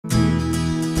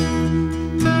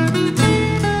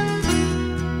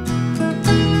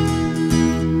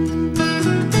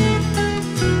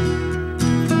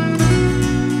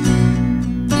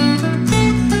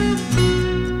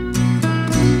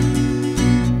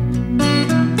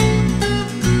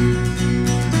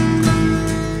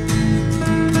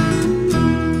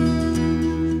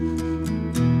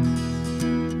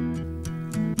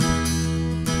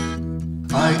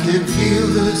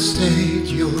state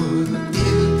you're in.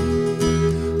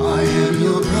 I am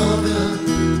your brother,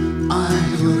 I'm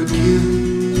your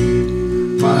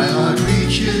kin. My heart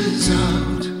reaches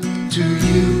out to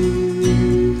you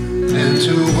and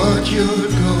to what you're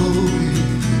going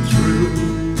through.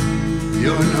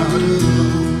 You're not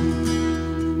alone.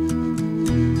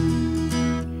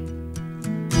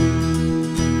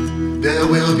 There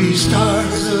will be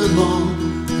stars along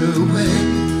the way,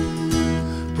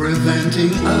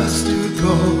 preventing us to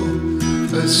go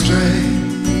astray.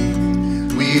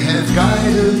 We have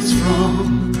guidance from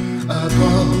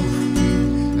above,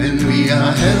 and we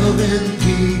are held in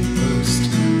deepest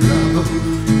love.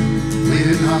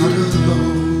 We're not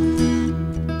alone.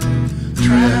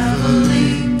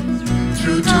 Traveling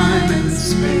through time and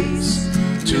space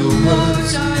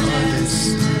towards our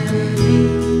destiny,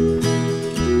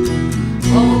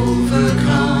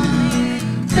 overcoming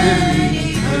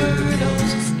many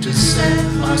hurdles to set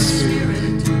our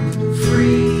spirit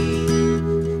free.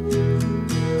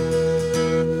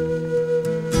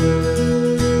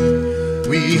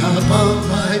 We are bound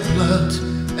by blood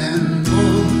and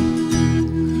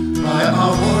bone, by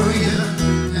our warrior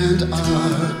and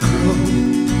our crow.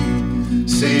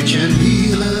 Sage and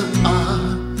healer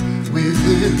are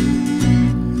within,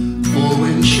 for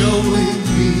when showing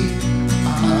me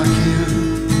our kin,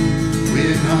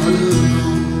 we're not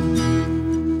alone.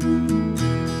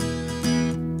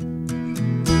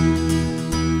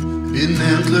 In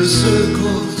endless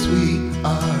circles we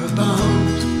are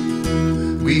bound.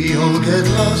 We all get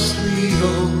lost, we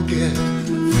all get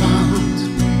found,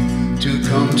 to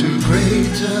come to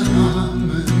greater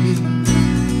harmony,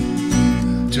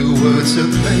 towards a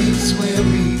place where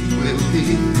we will be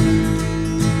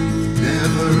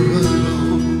never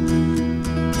alone.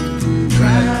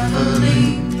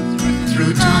 Traveling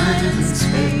through time and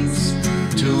space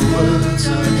towards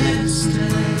our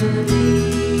destiny,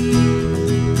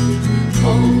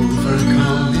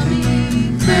 overcoming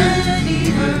many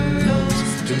hurdles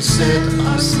to set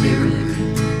our spirit